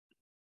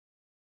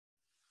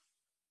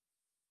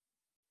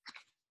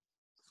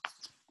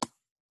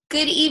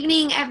Good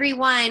evening,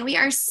 everyone. We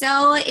are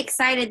so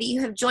excited that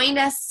you have joined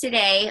us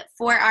today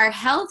for our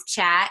health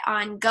chat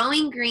on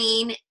Going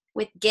Green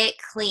with Get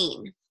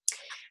Clean.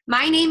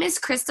 My name is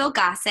Crystal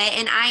Gossett,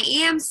 and I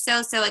am so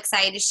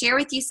excited to share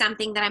with you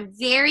something that I'm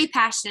very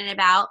passionate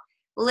about,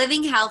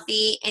 living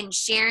healthy and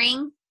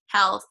sharing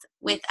health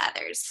with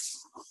others.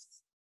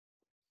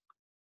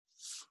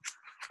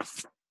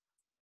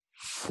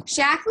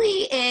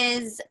 Shaklee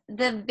is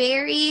the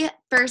very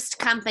first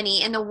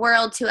company in the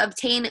world to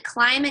obtain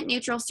climate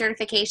neutral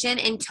certification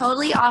and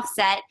totally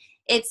offset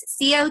its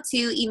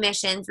CO2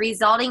 emissions,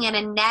 resulting in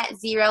a net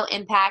zero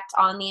impact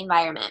on the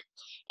environment.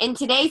 In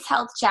today's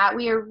health chat,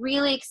 we are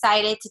really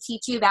excited to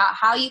teach you about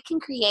how you can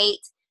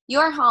create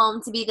your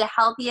home to be the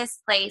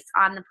healthiest place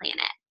on the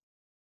planet.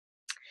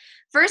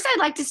 First, I'd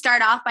like to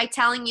start off by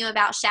telling you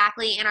about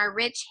Shaklee and our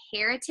rich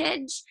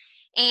heritage,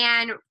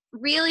 and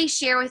really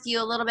share with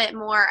you a little bit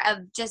more of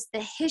just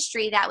the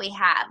history that we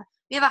have.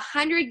 We have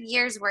 100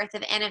 years worth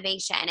of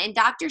innovation, and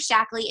Dr.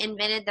 Shaklee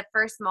invented the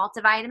first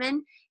multivitamin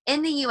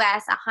in the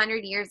U.S.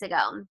 100 years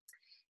ago.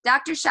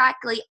 Dr.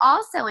 Shaklee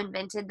also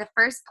invented the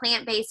first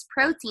plant-based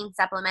protein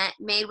supplement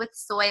made with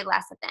soy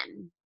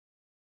lecithin.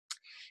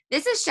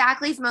 This is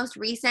Shaklee's most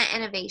recent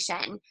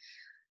innovation.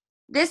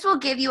 This will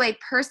give you a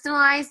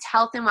personalized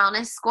health and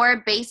wellness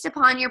score based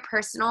upon your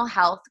personal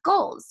health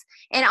goals.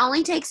 It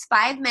only takes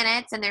 5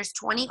 minutes and there's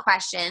 20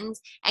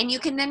 questions, and you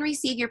can then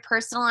receive your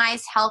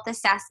personalized health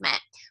assessment.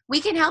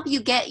 We can help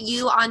you get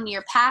you on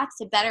your path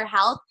to better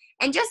health,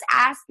 and just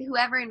ask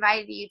whoever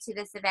invited you to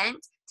this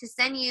event to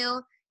send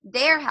you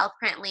their health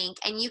print link,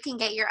 and you can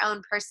get your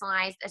own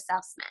personalized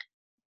assessment.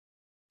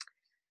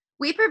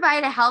 We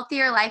provide a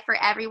healthier life for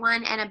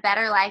everyone and a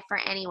better life for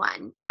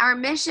anyone. Our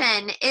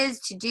mission is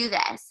to do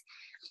this.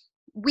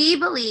 We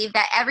believe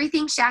that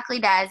everything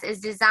Shaklee does is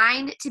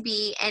designed to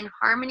be in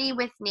harmony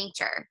with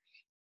nature.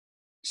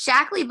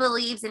 Shaklee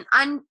believes in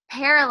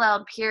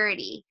unparalleled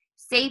purity,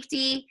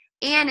 safety,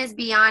 and is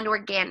beyond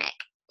organic.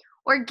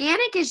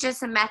 Organic is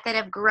just a method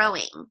of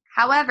growing.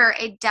 However,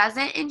 it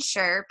doesn't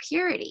ensure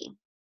purity.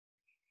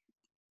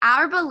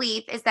 Our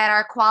belief is that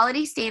our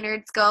quality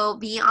standards go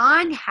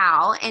beyond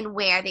how and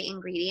where the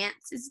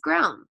ingredients is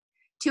grown.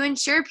 To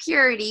ensure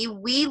purity,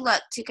 we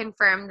look to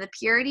confirm the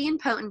purity and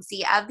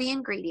potency of the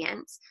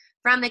ingredients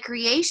from the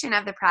creation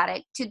of the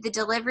product to the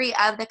delivery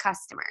of the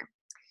customer.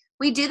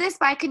 We do this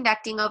by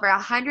conducting over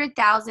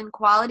 100,000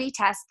 quality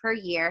tests per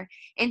year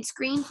and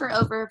screen for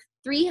over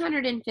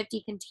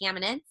 350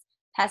 contaminants,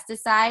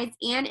 pesticides,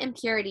 and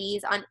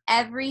impurities on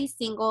every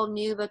single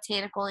new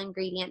botanical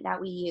ingredient that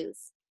we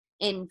use.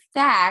 In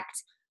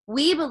fact,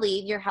 we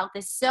believe your health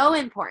is so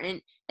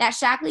important that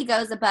Shaklee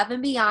goes above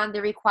and beyond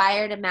the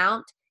required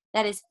amount.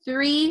 That is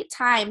 3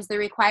 times the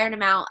required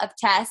amount of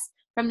tests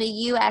from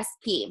the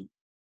USP.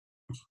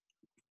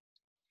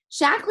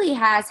 Shaklee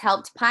has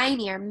helped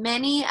pioneer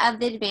many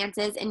of the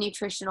advances in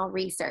nutritional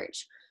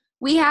research.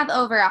 We have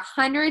over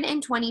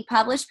 120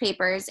 published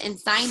papers and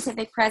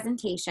scientific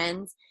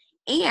presentations,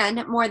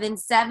 and more than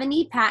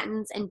 70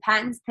 patents and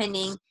patents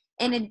pending,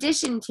 in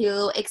addition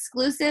to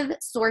exclusive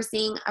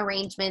sourcing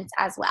arrangements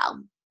as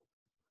well.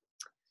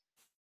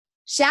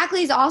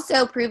 Shaklee is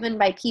also proven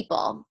by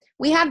people.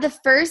 We have the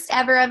first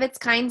ever of its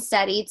kind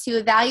study to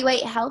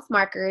evaluate health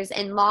markers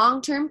in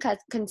long-term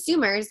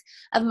consumers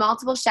of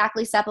multiple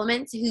Shaklee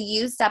supplements who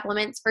use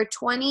supplements for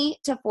 20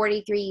 to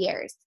 43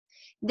 years.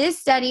 This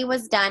study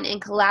was done in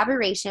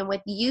collaboration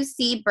with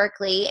UC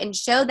Berkeley and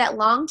showed that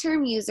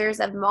long-term users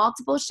of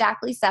multiple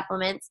Shaklee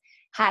supplements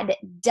had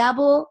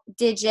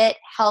double-digit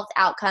health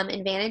outcome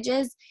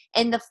advantages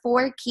in the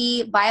 4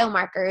 key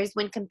biomarkers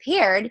when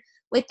compared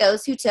with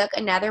those who took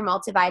another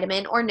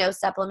multivitamin or no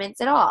supplements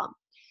at all.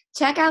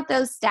 Check out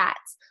those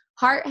stats.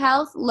 Heart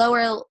health,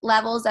 lower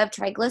levels of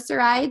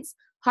triglycerides.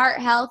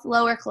 Heart health,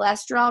 lower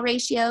cholesterol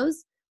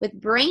ratios.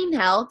 With brain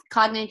health,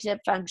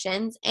 cognitive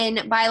functions.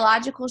 And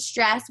biological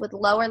stress with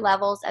lower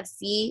levels of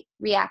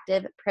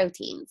C-reactive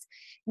proteins.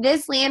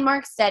 This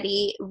landmark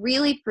study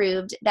really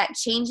proved that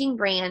changing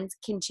brands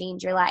can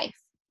change your life.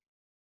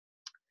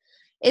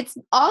 It's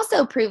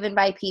also proven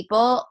by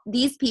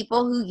these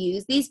people who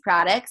use these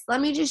products.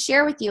 Let me just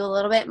share with you a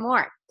little bit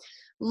more.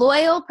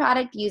 Loyal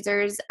product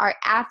users are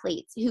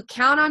athletes who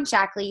count on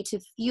Shaklee to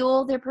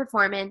fuel their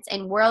performance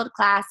in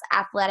world-class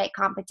athletic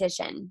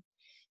competition.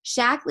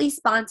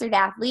 Shaklee-sponsored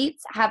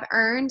athletes have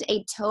earned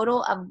a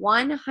total of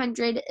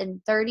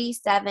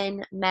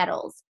 137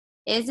 medals.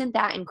 Isn't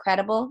that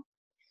incredible?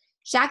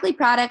 Shaklee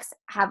products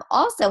have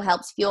also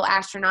helped fuel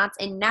astronauts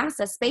in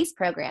NASA's space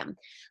program,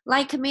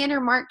 like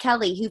Commander Mark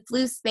Kelly, who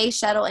flew Space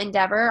Shuttle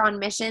Endeavour on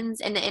missions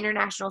in the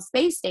International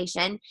Space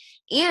Station,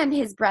 and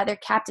his brother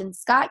Captain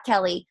Scott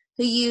Kelly,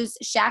 who used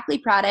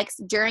Shaklee products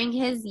during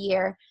his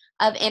year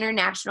of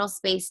International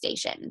Space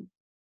Station.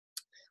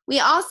 We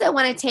also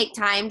want to take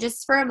time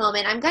just for a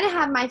moment. I'm going to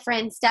have my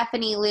friend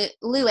Stephanie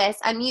Lewis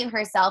unmute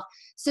herself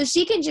so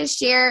she can just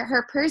share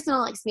her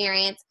personal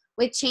experience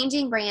with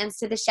changing brands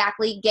to the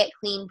Shaklee Get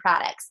Clean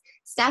products.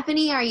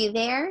 Stephanie, are you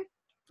there?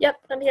 Yep,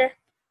 I'm here.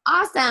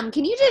 Awesome.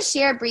 Can you just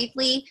share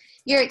briefly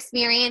your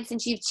experience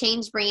since you've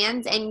changed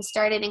brands and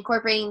started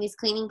incorporating these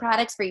cleaning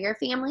products for your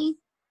family?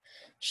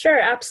 Sure,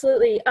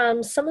 absolutely.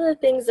 Some of the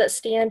things that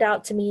stand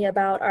out to me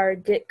about our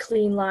Get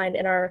Clean line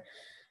and our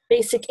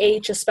Basic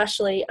H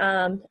especially,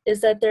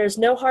 is that there's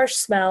no harsh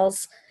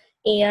smells,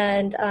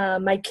 and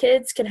my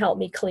kids can help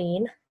me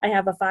clean. I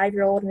have a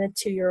 5-year-old and a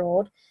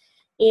 2-year-old.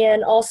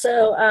 And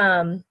also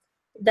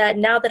that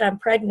now that I'm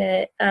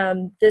pregnant,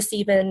 this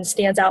even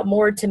stands out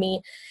more to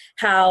me,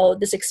 how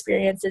this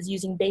experience is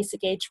using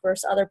Basic H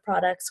versus other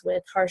products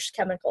with harsh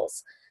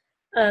chemicals.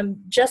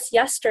 Just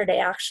yesterday,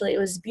 actually, it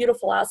was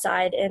beautiful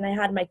outside, and I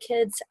had my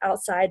kids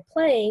outside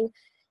playing,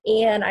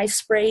 and I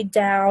sprayed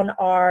down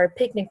our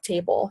picnic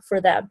table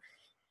for them.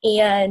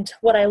 And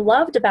what I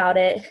loved about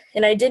it,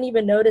 and I didn't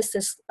even notice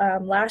this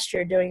last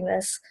year doing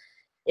this,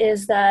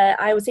 is that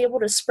I was able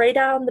to spray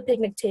down the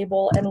picnic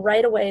table, and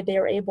right away they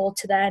were able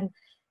to then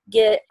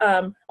get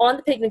on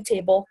the picnic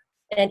table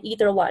and eat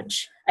their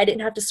lunch. I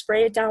didn't have to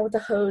spray it down with a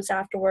hose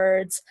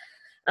afterwards.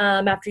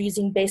 After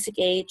using Basic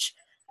H,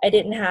 I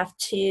didn't have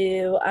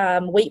to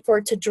wait for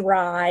it to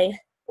dry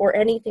or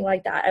anything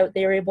like that.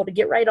 They were able to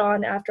get right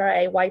on after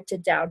I wiped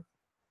it down.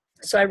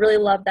 So I really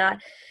love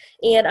that.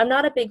 And I'm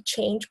not a big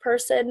change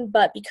person,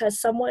 but because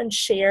someone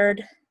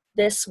shared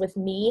this with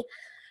me,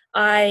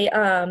 I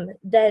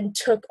then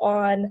took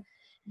on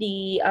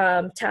the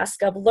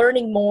task of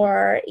learning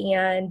more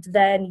and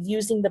then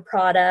using the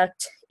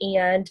product,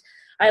 and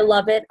I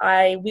love it.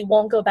 We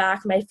won't go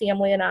back. My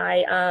family and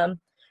I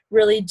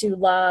really do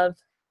love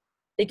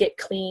the Get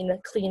Clean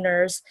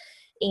cleaners,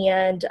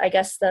 and I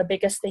guess the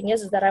biggest thing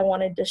is that I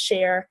wanted to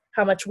share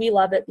how much we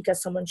love it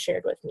because someone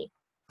shared with me.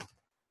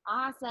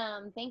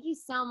 Awesome. Thank you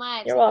so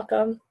much. You're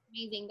welcome.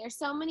 Amazing. There's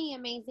so many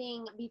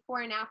amazing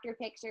before and after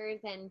pictures,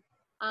 and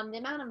the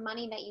amount of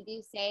money that you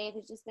do save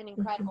has just been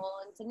incredible.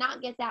 And to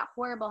not get that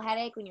horrible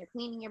headache when you're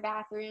cleaning your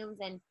bathrooms,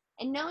 and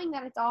knowing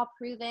that it's all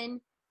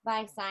proven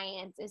by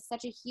science is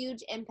such a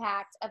huge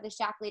impact of the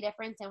Shaklee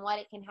difference and what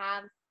it can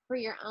have for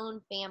your own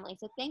family.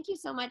 So thank you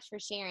so much for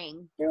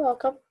sharing. You're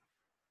welcome.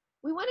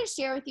 We want to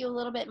share with you a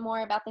little bit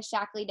more about the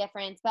Shaklee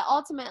difference, but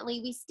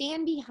ultimately we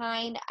stand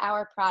behind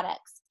our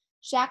products.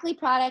 Shaklee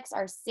products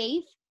are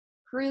safe,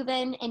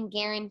 proven, and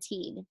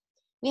guaranteed.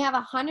 We have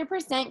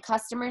 100%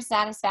 customer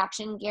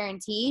satisfaction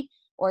guarantee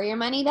or your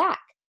money back.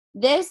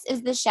 This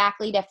is the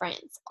Shaklee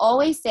difference.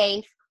 Always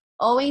safe,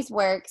 always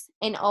works,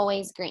 and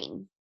always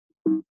green.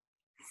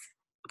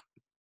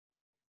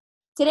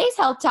 Today's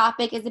health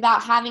topic is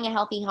about having a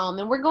healthy home,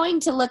 and we're going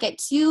to look at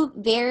two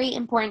very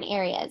important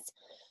areas: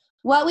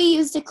 what we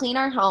use to clean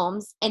our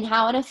homes and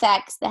how it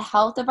affects the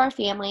health of our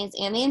families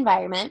and the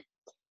environment.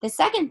 The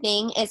second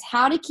thing is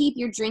how to keep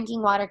your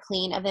drinking water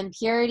clean of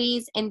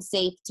impurities and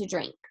safe to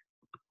drink.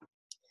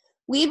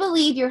 We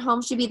believe your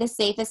home should be the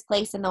safest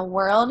place in the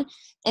world,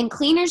 and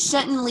cleaners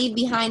shouldn't leave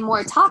behind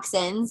more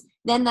toxins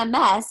than the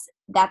mess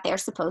that they're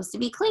supposed to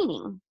be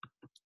cleaning.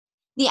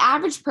 The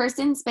average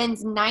person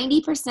spends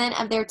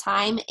 90% of their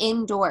time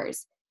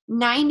indoors.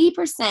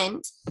 90%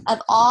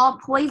 of all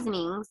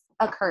poisonings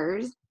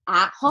occurs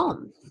at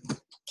home.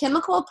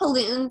 Chemical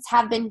pollutants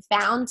have been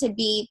found to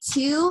be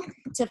 2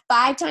 to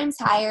 5 times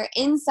higher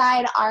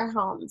inside our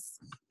homes.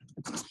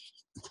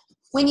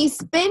 When you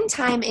spend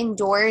time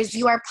indoors,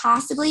 you are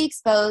possibly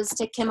exposed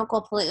to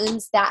chemical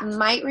pollutants that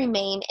might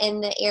remain in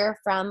the air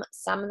from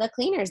some of the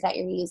cleaners that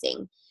you're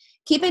using.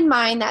 Keep in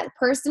mind that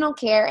personal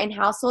care and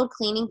household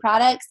cleaning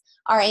products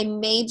are a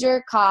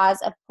major cause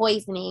of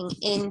poisoning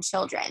in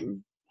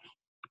children.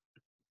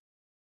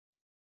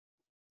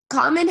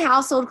 Common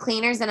household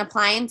cleaners and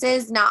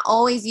appliances not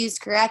always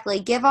used correctly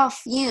give off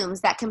fumes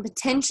that can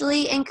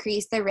potentially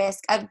increase the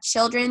risk of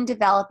children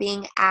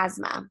developing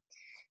asthma.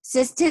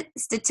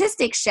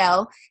 Statistics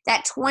show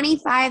that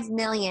 25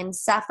 million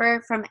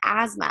suffer from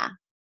asthma.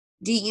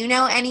 Do you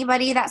know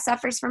anybody that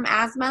suffers from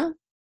asthma?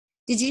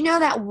 Did you know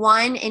that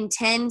 1 in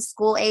 10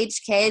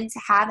 school-age kids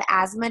have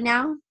asthma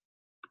now?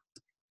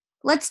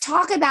 Let's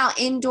talk about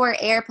indoor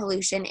air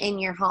pollution in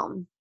your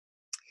home.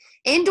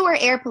 Indoor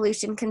air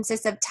pollution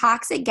consists of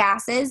toxic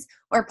gases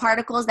or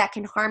particles that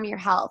can harm your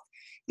health.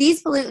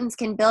 These pollutants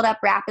can build up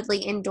rapidly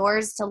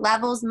indoors to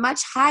levels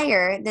much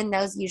higher than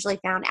those usually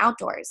found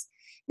outdoors.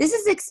 This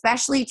is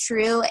especially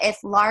true if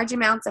large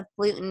amounts of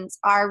pollutants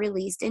are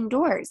released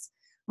indoors.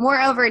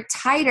 Moreover,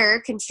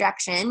 tighter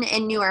construction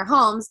in newer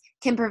homes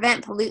can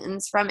prevent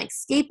pollutants from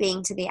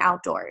escaping to the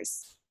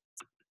outdoors.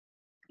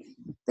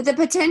 But the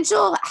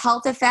potential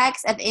health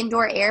effects of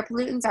indoor air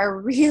pollutants are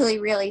really,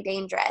 really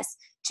dangerous.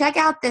 Check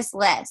out this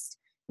list: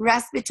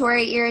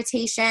 respiratory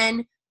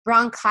irritation,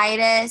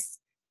 bronchitis,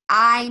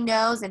 eye,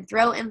 nose, and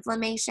throat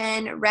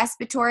inflammation,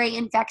 respiratory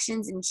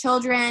infections in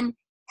children,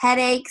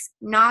 headaches,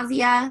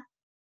 nausea.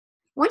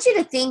 I want you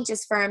to think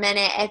just for a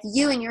minute if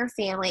you and your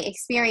family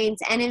experience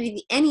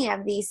any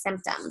of these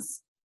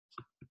symptoms.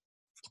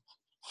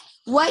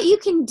 What you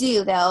can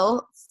do,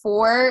 though,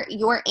 for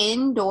your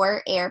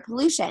indoor air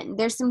pollution.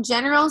 There's some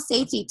general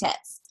safety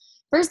tips.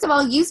 First of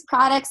all, use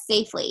products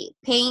safely.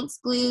 Paints,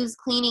 glues,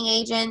 cleaning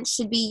agents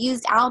should be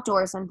used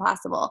outdoors when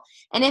possible.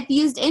 And if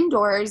used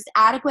indoors,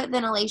 adequate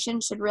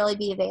ventilation should really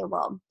be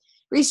available.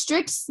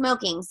 Restrict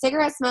smoking.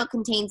 Cigarette smoke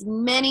contains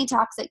many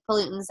toxic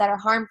pollutants that are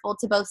harmful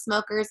to both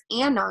smokers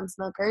and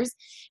non-smokers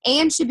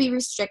and should be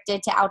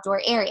restricted to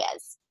outdoor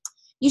areas.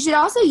 You should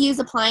also use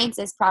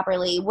appliances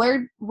properly.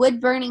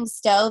 Wood-burning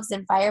stoves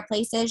and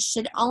fireplaces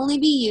should only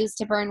be used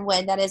to burn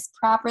wood that is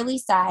properly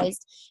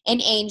sized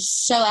and aged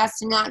so as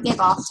to not give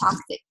off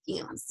toxic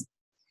fumes.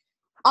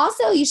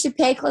 Also, you should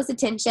pay close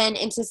attention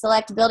and to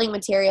select building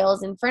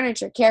materials and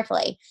furniture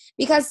carefully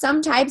because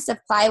some types of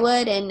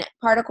plywood and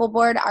particle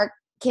board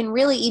can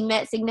really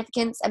emit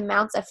significant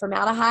amounts of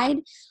formaldehyde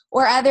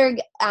or other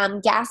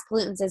gas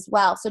pollutants as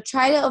well. So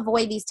try to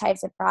avoid these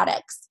types of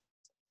products.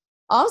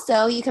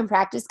 Also, you can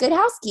practice good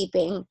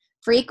housekeeping.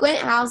 Frequent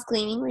house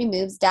cleaning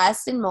removes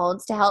dust and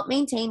molds to help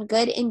maintain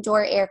good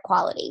indoor air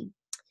quality.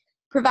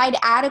 Provide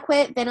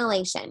adequate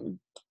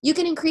ventilation. You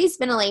can increase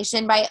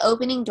ventilation by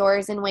opening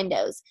doors and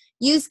windows.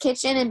 Use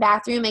kitchen and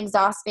bathroom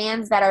exhaust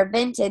fans that are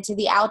vented to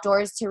the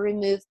outdoors to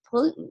remove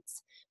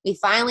pollutants. We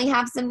finally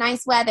have some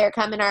nice weather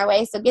coming our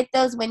way, so get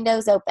those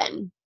windows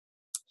open.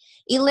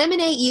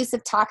 Eliminate use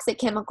of toxic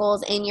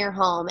chemicals in your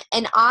home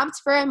and opt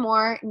for a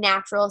more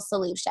natural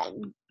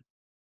solution.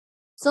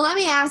 So let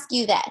me ask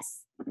you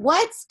this.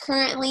 What's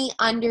currently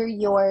under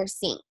your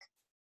sink?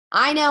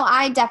 I know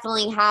I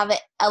definitely have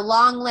a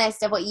long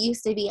list of what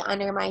used to be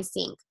under my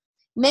sink.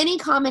 Many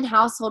common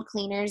household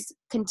cleaners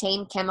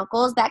contain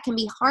chemicals that can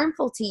be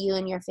harmful to you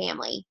and your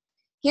family.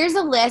 Here's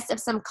a list of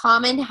some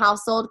common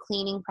household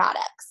cleaning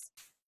products.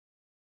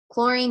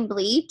 Chlorine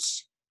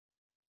bleach.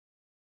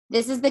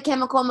 This is the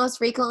chemical most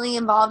frequently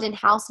involved in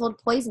household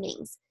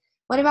poisonings.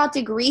 What about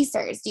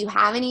degreasers? Do you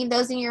have any of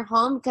those in your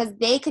home? Because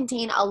they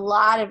contain a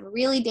lot of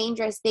really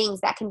dangerous things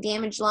that can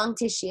damage lung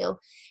tissue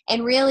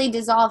and really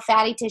dissolve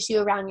fatty tissue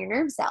around your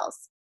nerve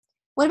cells.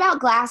 What about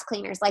glass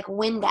cleaners like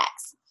Windex?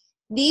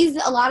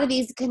 A lot of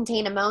these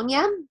contain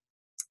ammonia,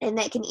 and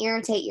that can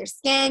irritate your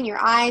skin, your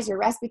eyes, your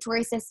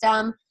respiratory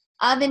system.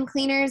 Oven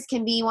cleaners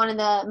can be one of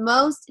the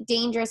most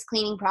dangerous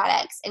cleaning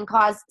products and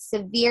cause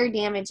severe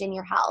damage in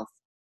your health.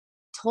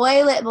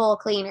 Toilet bowl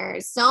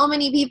cleaners. So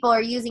many people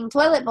are using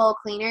toilet bowl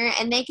cleaner,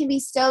 and they can be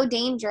so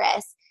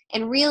dangerous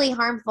and really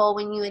harmful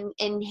when you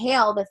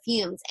inhale the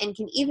fumes and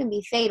can even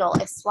be fatal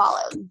if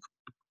swallowed.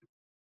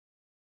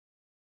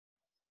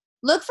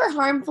 Look for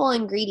harmful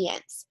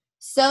ingredients.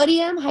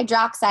 Sodium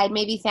hydroxide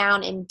may be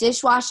found in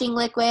dishwashing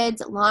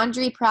liquids,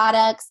 laundry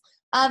products,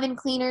 oven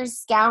cleaners,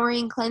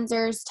 scouring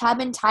cleansers, tub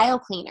and tile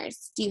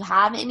cleaners. Do you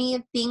have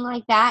anything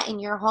like that in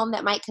your home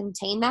that might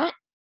contain that?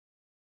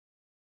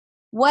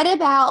 What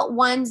about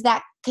ones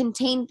that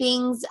contain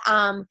things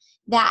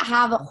that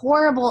have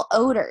horrible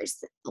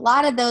odors? A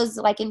lot of those,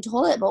 like in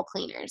toilet bowl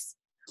cleaners.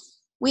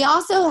 We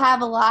also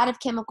have a lot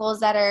of chemicals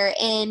that are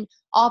in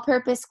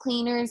all-purpose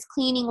cleaners,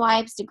 cleaning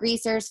wipes,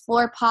 degreasers,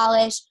 floor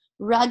polish,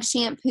 rug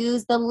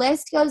shampoos. The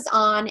list goes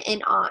on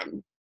and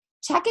on.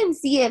 Check and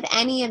see if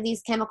any of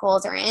these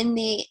chemicals are in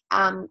the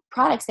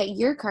products that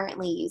you're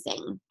currently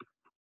using.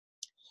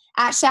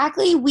 At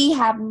Shaklee, we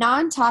have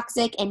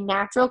non-toxic and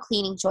natural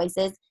cleaning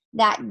choices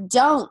that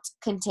don't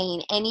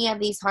contain any of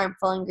these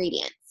harmful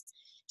ingredients.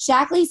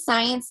 Shaklee's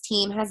science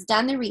team has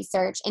done the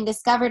research and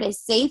discovered a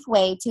safe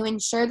way to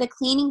ensure the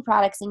cleaning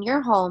products in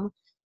your home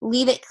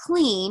leave it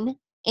clean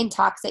and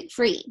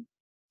toxic-free.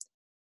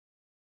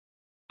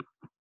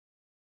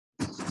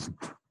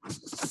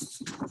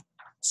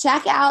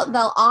 Check out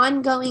the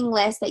ongoing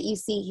list that you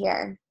see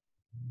here.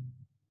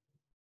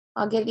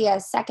 I'll give you a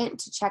second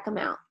to check them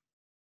out.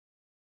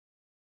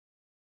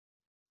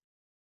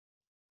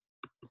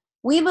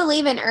 We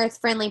believe in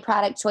earth-friendly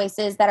product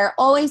choices that are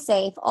always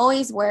safe,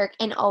 always work,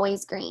 and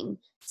always green.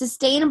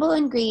 Sustainable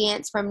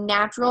ingredients from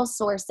natural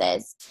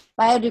sources,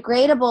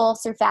 biodegradable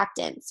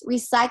surfactants,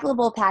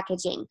 recyclable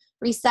packaging,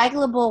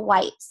 recyclable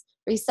wipes,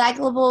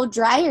 recyclable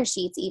dryer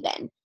sheets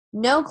even.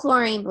 No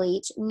chlorine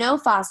bleach, no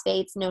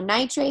phosphates, no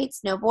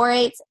nitrates, no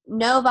borates,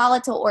 no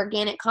volatile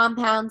organic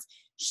compounds.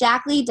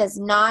 Shaklee does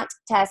not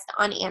test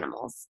on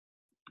animals.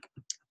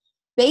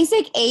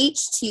 Basic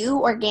H2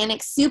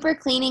 Organic Super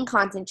Cleaning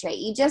Concentrate.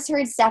 You just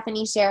heard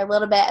Stephanie share a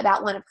little bit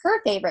about one of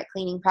her favorite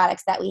cleaning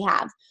products that we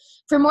have.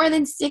 For more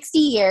than 60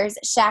 years,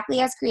 Shaklee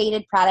has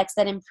created products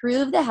that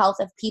improve the health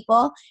of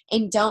people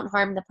and don't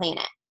harm the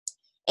planet.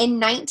 In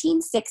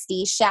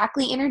 1960,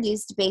 Shaklee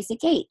introduced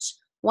Basic H,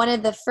 one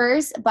of the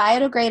first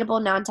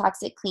biodegradable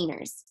non-toxic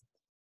cleaners.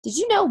 Did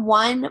you know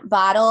one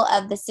bottle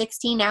of the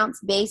 16-ounce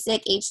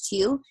Basic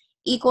H2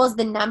 equals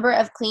the number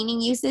of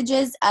cleaning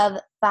usages of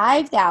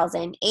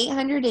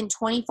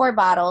 5,824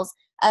 bottles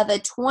of a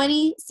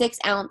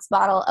 26-ounce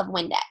bottle of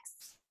Windex?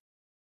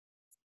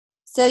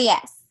 So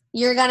yes,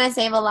 you're going to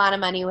save a lot of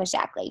money with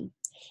Shaklee.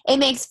 It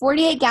makes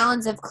 48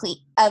 gallons of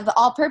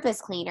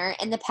all-purpose cleaner,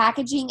 and the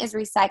packaging is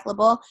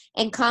recyclable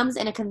and comes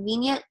in a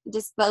convenient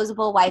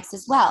disposable wipes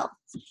as well.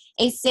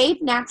 A safe,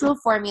 natural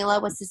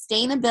formula with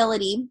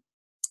sustainability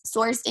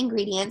sourced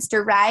ingredients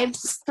derived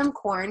from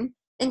corn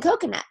and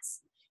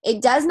coconuts.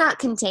 It does not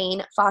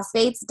contain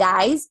phosphates,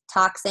 dyes,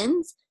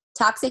 toxins,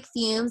 toxic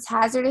fumes,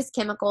 hazardous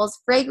chemicals,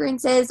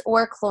 fragrances,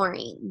 or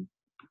chlorine.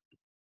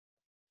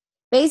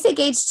 Basic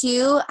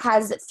H2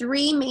 has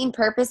 3 main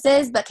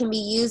purposes but can be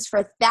used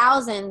for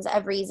thousands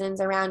of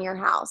reasons around your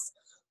house.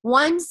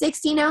 One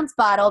 16-ounce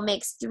bottle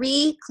makes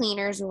 3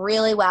 cleaners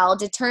really well,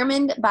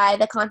 determined by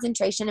the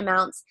concentration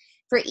amounts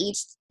for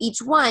each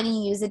one.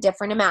 You use a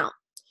different amount.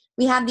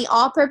 We have the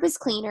all-purpose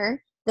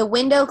cleaner, the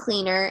window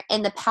cleaner,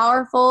 and the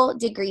powerful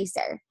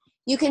degreaser.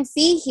 You can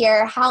see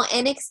here how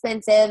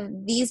inexpensive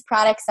these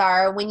products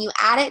are when you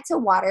add it to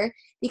water,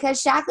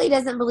 because Shaklee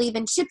doesn't believe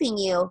in shipping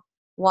you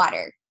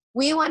water.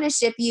 We want to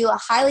ship you a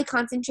highly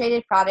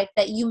concentrated product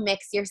that you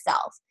mix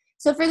yourself.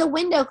 So for the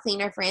window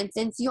cleaner, for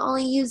instance, you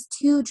only use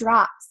 2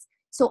 drops.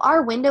 So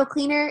our window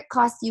cleaner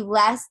costs you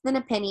less than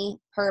a penny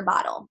per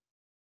bottle.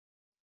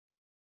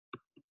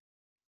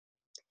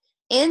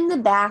 In the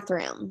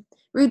bathroom,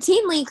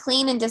 routinely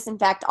clean and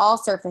disinfect all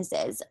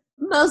surfaces.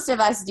 Most of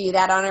us do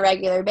that on a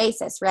regular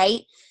basis,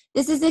 right?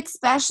 This is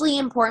especially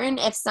important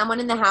if someone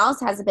in the house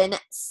has been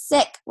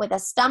sick with a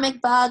stomach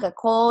bug, a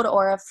cold,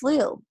 or a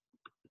flu.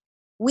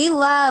 We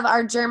love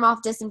our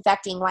germ-off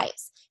disinfecting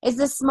wipes. It's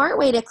the smart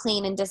way to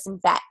clean and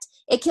disinfect.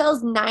 It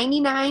kills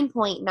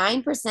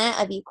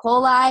 99.9% of E.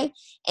 coli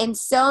and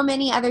so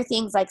many other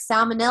things like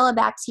salmonella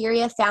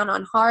bacteria found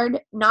on hard,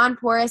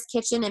 non-porous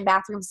kitchen and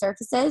bathroom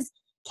surfaces,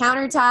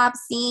 countertops,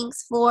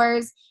 sinks,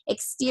 floors,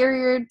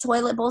 exterior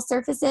toilet bowl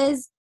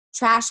surfaces,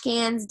 trash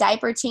cans,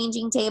 diaper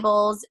changing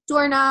tables,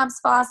 doorknobs,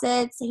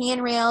 faucets,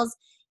 handrails.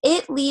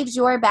 It leaves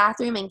your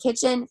bathroom and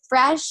kitchen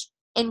fresh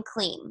and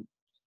clean.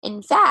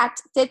 In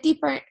fact,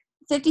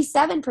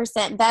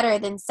 57% better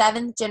than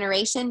 7th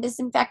generation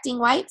disinfecting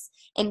wipes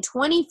and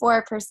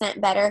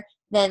 24% better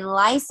than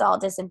Lysol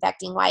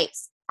disinfecting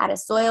wipes at a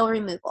soil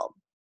removal.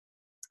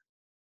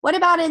 What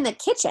about in the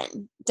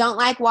kitchen? Don't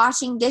like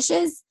washing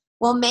dishes?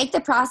 We'll make the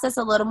process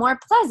a little more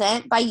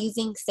pleasant by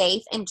using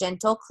safe and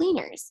gentle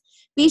cleaners.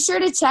 Be sure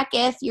to check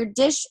if your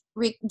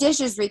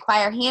dishes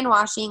require hand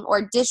washing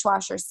or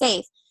dishwasher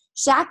safe.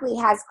 Shaklee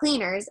has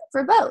cleaners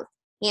for both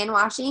hand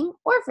washing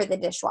or for the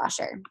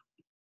dishwasher.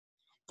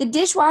 The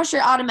dishwasher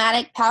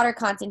automatic powder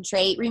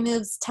concentrate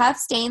removes tough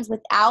stains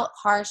without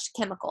harsh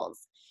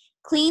chemicals,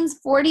 cleans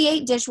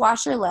 48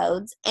 dishwasher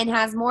loads, and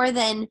has more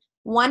than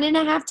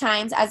 1.5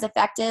 times as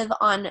effective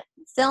on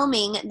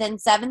filming than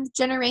 7th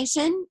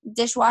generation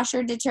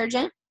dishwasher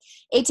detergent.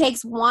 It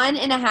takes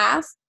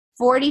 1.5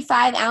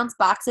 45-ounce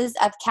boxes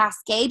of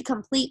Cascade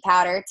Complete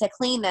powder to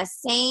clean the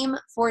same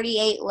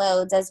 48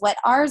 loads as what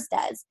ours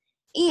does.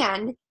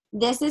 And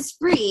this is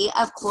free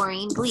of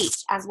chlorine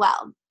bleach as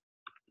well.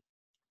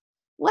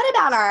 What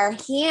about our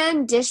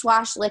hand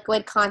dishwash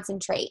liquid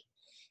concentrate?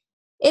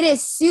 It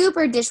is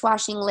super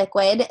dishwashing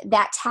liquid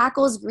that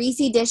tackles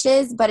greasy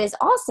dishes, but is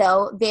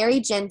also very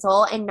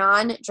gentle and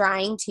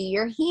non-drying to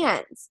your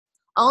hands.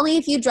 Only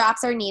a few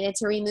drops are needed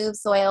to remove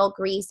soil,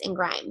 grease, and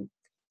grime.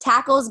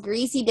 Tackles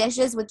greasy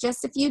dishes with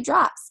just a few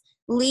drops.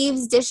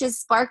 Leaves dishes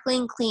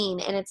sparkling clean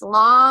and its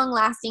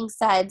long-lasting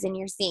suds in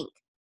your sink.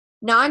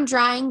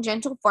 Non-drying,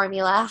 gentle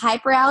formula,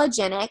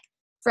 hyperallergenic,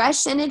 fresh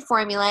scented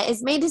formula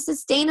is made to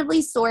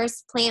sustainably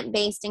source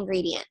plant-based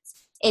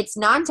ingredients. It's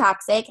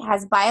non-toxic,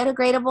 has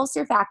biodegradable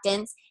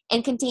surfactants,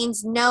 and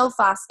contains no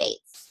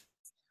phosphates.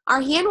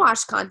 Our hand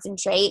wash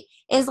concentrate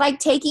is like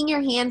taking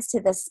your hands to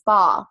the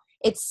spa.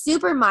 It's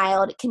super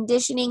mild,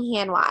 conditioning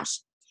hand wash.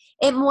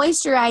 It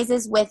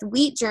moisturizes with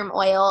wheat germ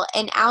oil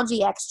and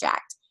algae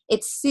extract.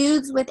 It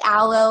soothes with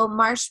aloe,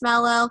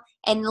 marshmallow,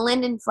 and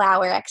linden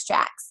flower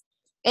extracts.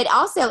 It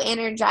also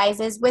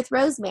energizes with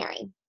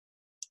rosemary.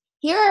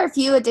 Here are a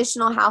few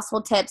additional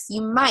household tips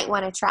you might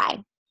want to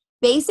try.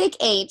 Basic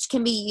H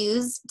can be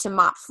used to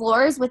mop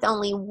floors with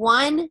only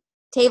 1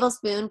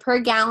 tablespoon per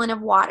gallon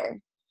of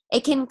water.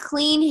 It can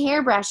clean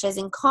hairbrushes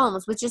and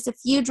combs with just a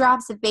few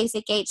drops of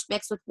Basic H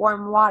mixed with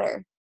warm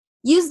water.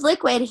 Use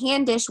liquid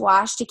hand dish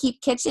wash to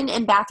keep kitchen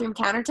and bathroom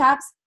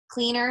countertops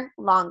cleaner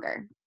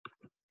longer.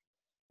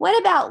 What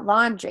about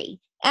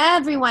laundry?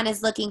 Everyone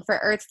is looking for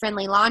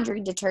earth-friendly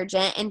laundry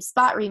detergent and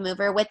spot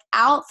remover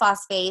without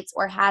phosphates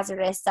or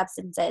hazardous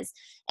substances,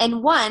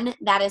 and one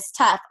that is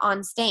tough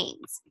on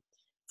stains.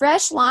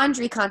 Fresh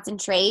laundry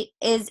concentrate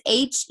is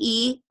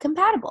HE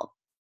compatible.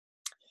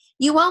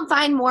 You won't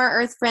find more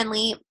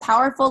earth-friendly,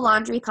 powerful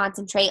laundry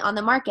concentrate on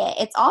the market.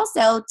 It's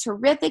also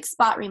terrific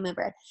spot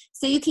remover,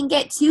 so you can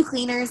get 2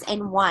 cleaners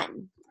in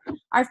one.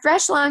 Our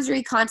fresh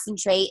laundry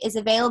concentrate is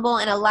available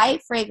in a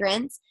light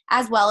fragrance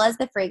as well as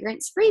the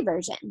fragrance-free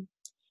version.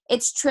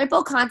 Its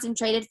triple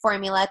concentrated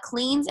formula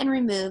cleans and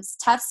removes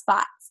tough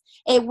spots.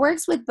 It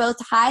works with both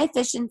high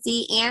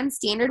efficiency and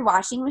standard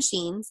washing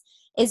machines.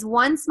 Is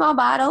 1 small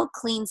bottle,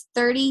 cleans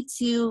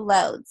 32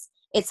 loads.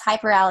 It's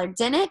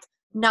hyperallergenic,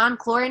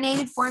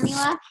 non-chlorinated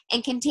formula,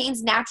 and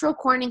contains natural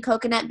corn and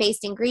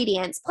coconut-based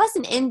ingredients, plus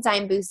an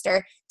enzyme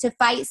booster to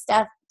fight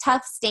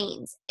tough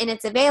stains, and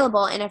it's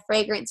available in a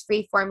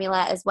fragrance-free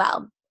formula as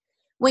well.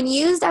 When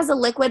used as a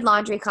liquid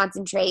laundry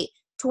concentrate,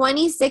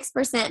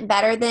 26%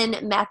 better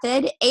than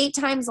Method, 8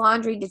 times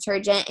laundry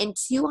detergent, and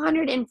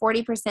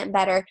 240%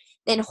 better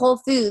than Whole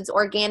Foods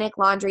organic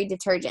laundry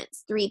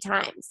detergents, 3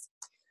 times.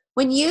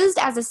 When used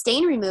as a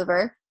stain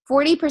remover,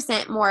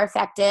 40% more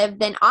effective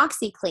than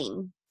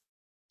OxiClean.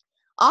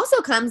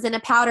 Also comes in a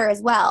powder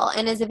as well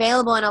and is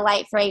available in a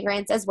light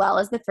fragrance as well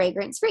as the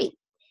fragrance-free.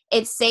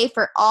 It's safe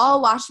for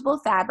all washable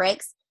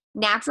fabrics.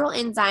 Natural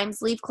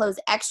enzymes leave clothes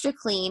extra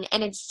clean,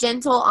 and it's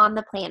gentle on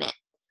the planet.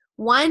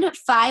 One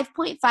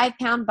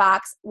 5.5-pound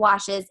box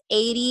washes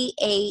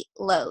 88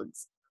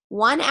 loads.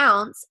 1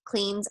 ounce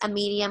cleans a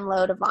medium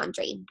load of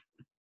laundry.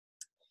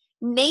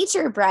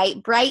 Nature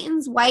Bright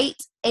brightens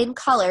white in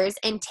colors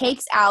and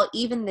takes out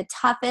even the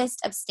toughest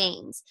of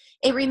stains.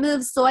 It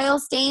removes soil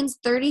stains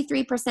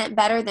 33%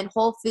 better than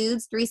Whole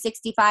Foods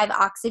 365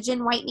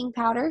 Oxygen Whitening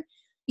Powder.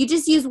 You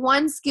just use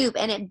 1 scoop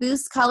and it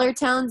boosts color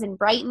tones and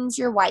brightens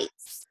your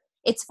whites.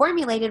 It's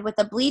formulated with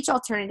a bleach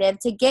alternative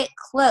to get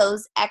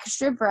clothes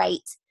extra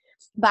bright,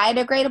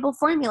 biodegradable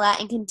formula,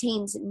 and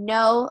contains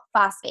no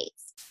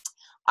phosphates.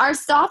 Our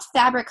soft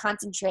fabric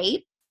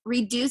concentrate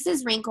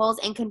reduces wrinkles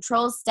and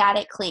controls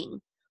static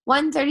cling.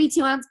 One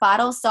 32-ounce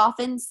bottle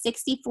softens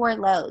 64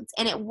 loads,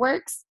 and it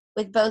works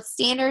with both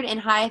standard and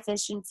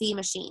high-efficiency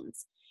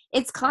machines.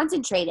 Its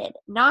concentrated,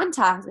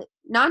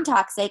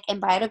 non-toxic,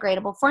 and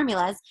biodegradable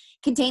formulas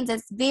contains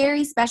a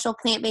very special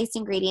plant-based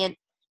ingredient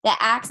that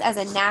acts as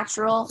a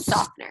natural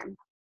softener.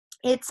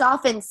 It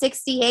softens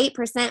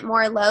 68%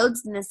 more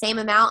loads than the same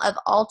amount of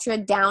ultra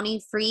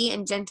downy free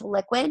and gentle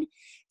liquid,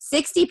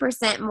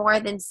 60% more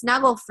than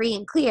Snuggle Free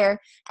and Clear,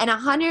 and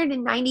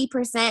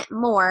 190%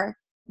 more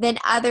than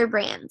other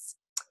brands.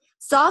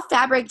 Soft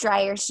fabric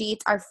dryer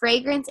sheets are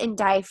fragrance and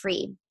dye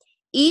free.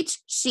 Each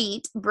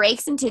sheet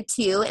breaks into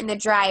 2 in the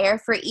dryer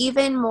for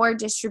even more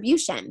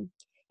distribution.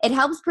 It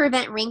helps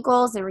prevent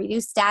wrinkles and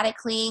reduce static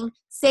cling,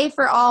 safe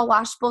for all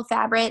washable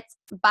fabrics,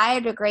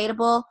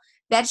 biodegradable.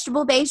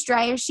 Vegetable-based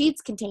dryer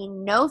sheets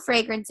contain no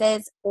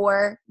fragrances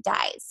or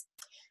dyes.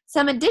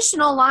 Some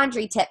additional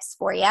laundry tips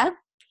for you.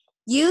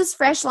 Use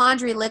fresh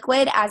laundry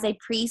liquid as a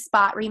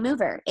pre-spot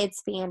remover.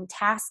 It's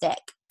fantastic.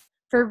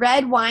 For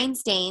red wine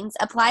stains,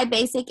 apply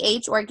Basic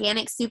H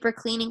Organic Super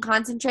Cleaning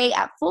Concentrate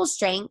at full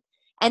strength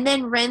and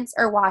then rinse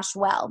or wash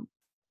well.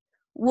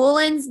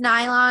 Woolens,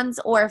 nylons,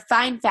 or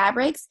fine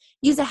fabrics,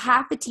 use a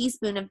half a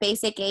teaspoon of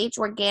Basic H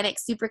Organic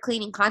Super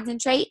Cleaning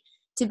Concentrate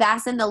to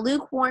bath in the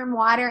lukewarm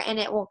water, and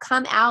it will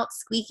come out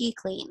squeaky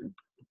clean.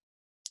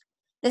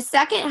 The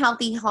second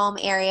healthy home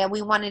area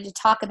we wanted to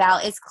talk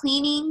about is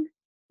clean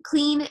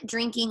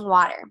drinking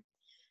water.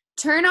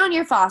 Turn on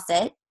your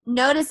faucet.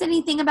 Notice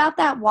anything about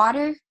that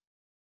water?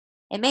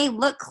 It may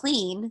look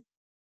clean,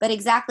 but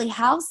exactly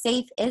how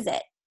safe is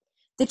it?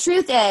 The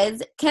truth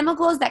is,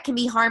 chemicals that can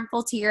be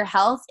harmful to your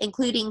health,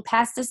 including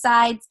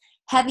pesticides,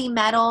 heavy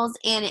metals,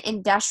 and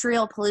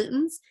industrial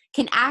pollutants,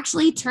 can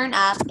actually turn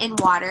up in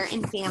water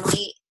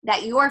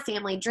that your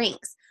family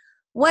drinks.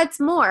 What's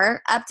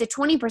more, up to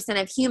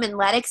 20% of human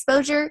lead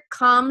exposure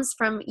comes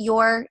from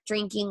your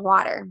drinking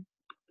water.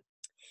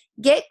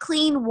 Get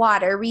Clean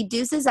Water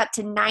reduces up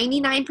to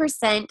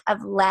 99%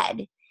 of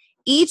lead.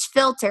 Each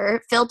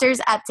filter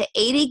filters up to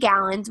 80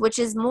 gallons, which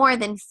is more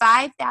than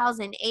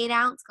 5,000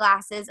 8-ounce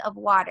glasses of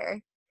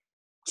water,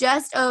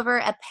 just over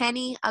a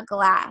penny a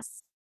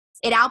glass.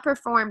 It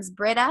outperforms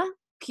Brita,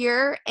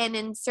 Pure, and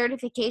in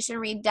certification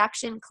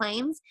reduction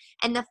claims,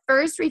 and the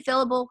first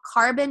refillable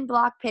carbon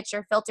block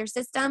pitcher filter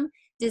system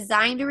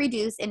designed to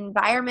reduce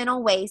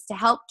environmental waste to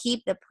help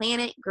keep the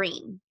planet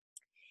green.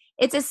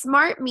 It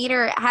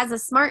has a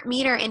smart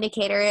meter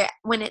indicator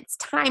when it's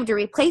time to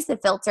replace the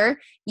filter.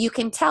 You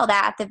can tell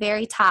that at the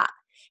very top.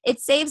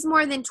 It saves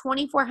more than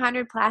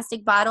 2,400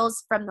 plastic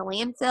bottles from the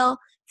landfill,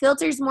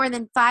 filters more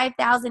than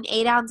 5,000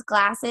 8-ounce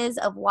glasses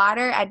of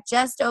water at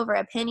just over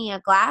a penny a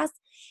glass,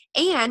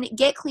 and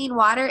Get Clean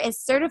Water is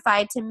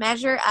certified to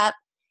measure up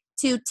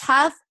to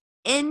tough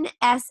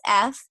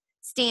NSF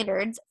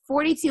standards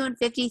 42 and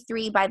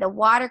 53 by the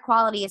Water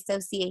Quality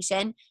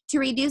Association to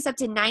reduce up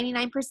to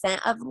 99%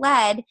 of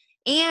lead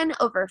and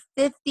over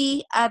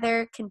 50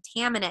 other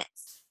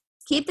contaminants.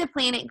 Keep the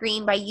planet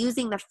green by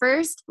using the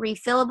first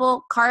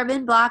refillable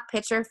carbon block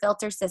pitcher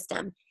filter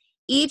system.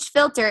 Each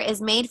filter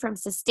is made from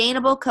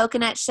sustainable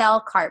coconut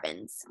shell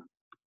carbons.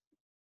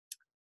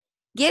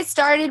 Get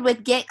started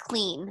with Get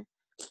Clean.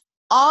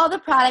 All the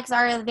products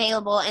are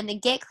available in the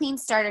Get Clean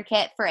Starter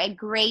Kit for a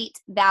great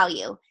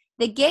value.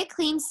 The Get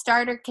Clean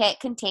Starter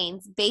Kit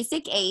contains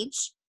Basic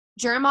H,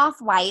 Germ Off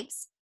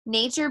Wipes,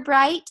 Nature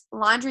Bright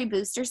Laundry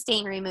Booster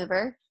Stain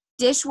Remover,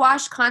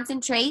 Dishwash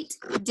Concentrate,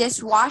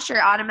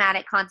 Dishwasher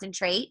Automatic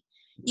Concentrate.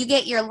 You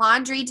get your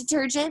laundry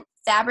detergent,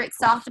 fabric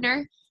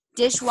softener,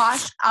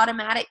 dishwash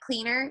automatic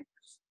cleaner,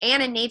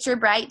 and a Nature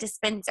Bright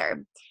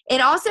dispenser.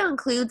 It also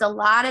includes a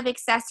lot of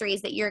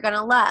accessories that you're going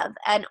to love.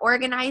 An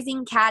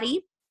organizing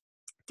caddy,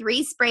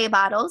 3 spray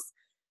bottles,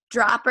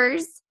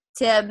 droppers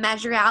to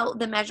measure out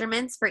the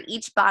measurements for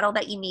each bottle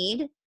that you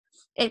need,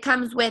 It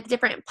comes with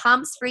different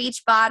pumps for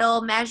each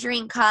bottle,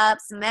 measuring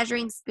cups,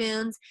 measuring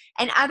spoons,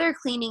 and other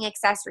cleaning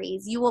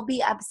accessories. You will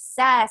be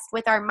obsessed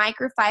with our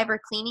microfiber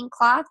cleaning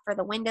cloth for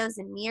the windows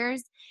and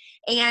mirrors,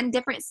 and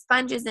different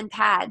sponges and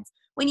pads.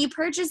 When you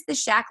purchase the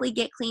Shaklee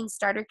Get Clean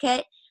Starter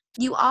Kit,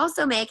 you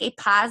also make a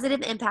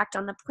positive impact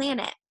on the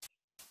planet,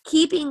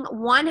 keeping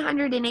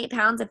 108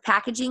 pounds of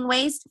packaging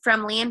waste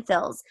from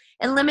landfills,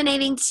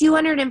 eliminating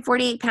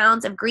 248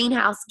 pounds of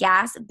greenhouse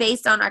gas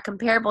based on our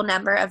comparable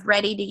number of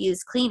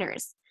ready-to-use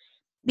cleaners.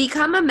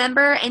 Become a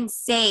member and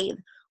save.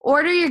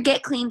 Order your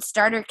Get Clean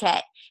Starter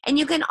Kit. And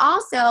you can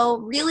also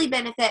really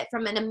benefit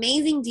from an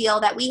amazing deal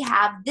that we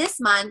have this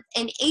month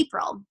in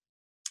April.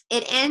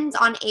 It ends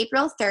on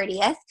April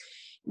 30th.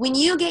 When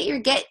you get your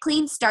Get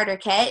Clean Starter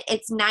Kit,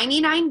 it's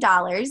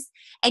 $99,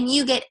 and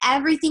you get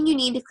everything you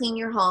need to clean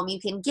your home. You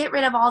can get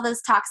rid of all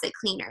those toxic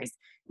cleaners.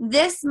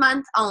 This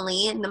month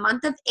only, in the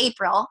month of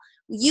April,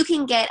 you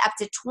can get up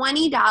to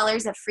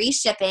 $20 of free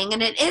shipping,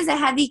 and it is a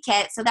heavy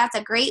kit, so that's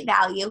a great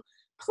value.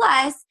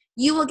 Plus,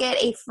 you will get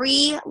a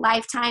free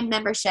lifetime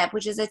membership,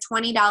 which is a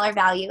 $20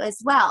 value as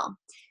well.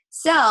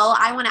 So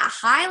I want to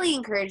highly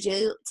encourage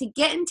you to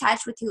get in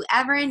touch with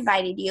whoever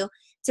invited you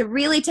to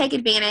really take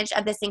advantage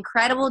of this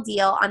incredible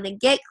deal on the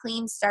Get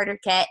Clean Starter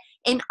Kit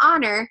in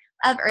honor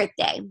of Earth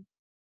Day.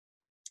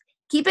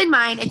 Keep in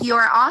mind, if you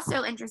are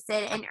also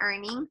interested in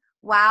earning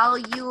while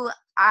you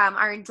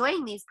are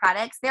enjoying these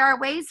products, there are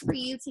ways for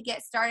you to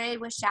get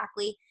started with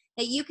Shaklee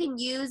that you can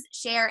use,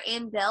 share,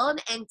 and build,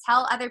 and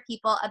tell other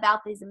people about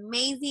these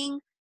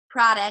amazing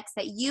products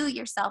that you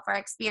yourself are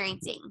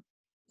experiencing.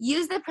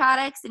 Use the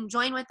products and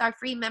join with our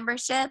free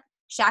membership,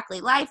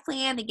 Shaklee Life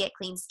Plan, the Get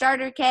Clean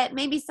Starter Kit,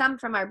 maybe some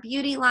from our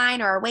beauty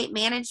line or our weight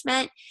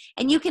management,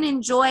 and you can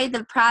enjoy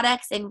the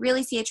products and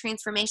really see a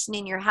transformation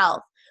in your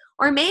health.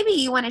 Or maybe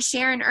you want to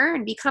share and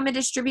earn, become a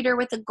distributor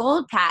with a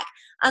gold pack,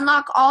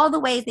 unlock all the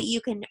ways that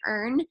you can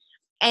earn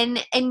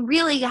and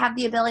really have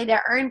the ability to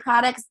earn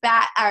products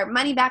back or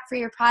money back for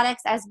your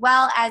products as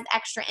well as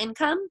extra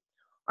income.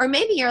 Or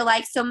maybe you're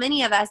like so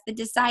many of us that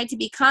decide to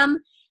become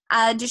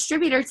a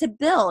distributor to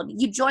build.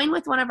 You join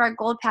with one of our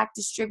gold pack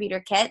distributor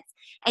kits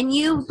and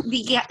you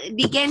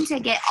begin to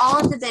get all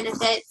of the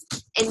benefits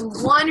and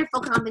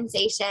wonderful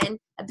compensation,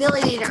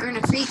 ability to earn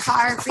a free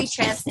car, free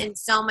trips, and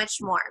so much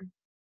more.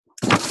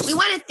 We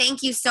want to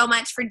thank you so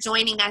much for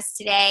joining us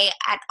today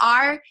at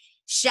our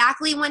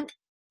Shaklee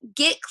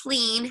Get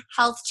Clean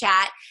Health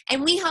Chat,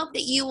 and we hope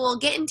that you will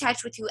get in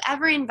touch with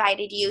whoever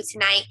invited you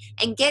tonight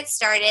and get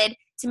started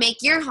to make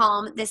your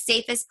home the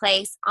safest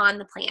place on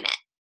the planet.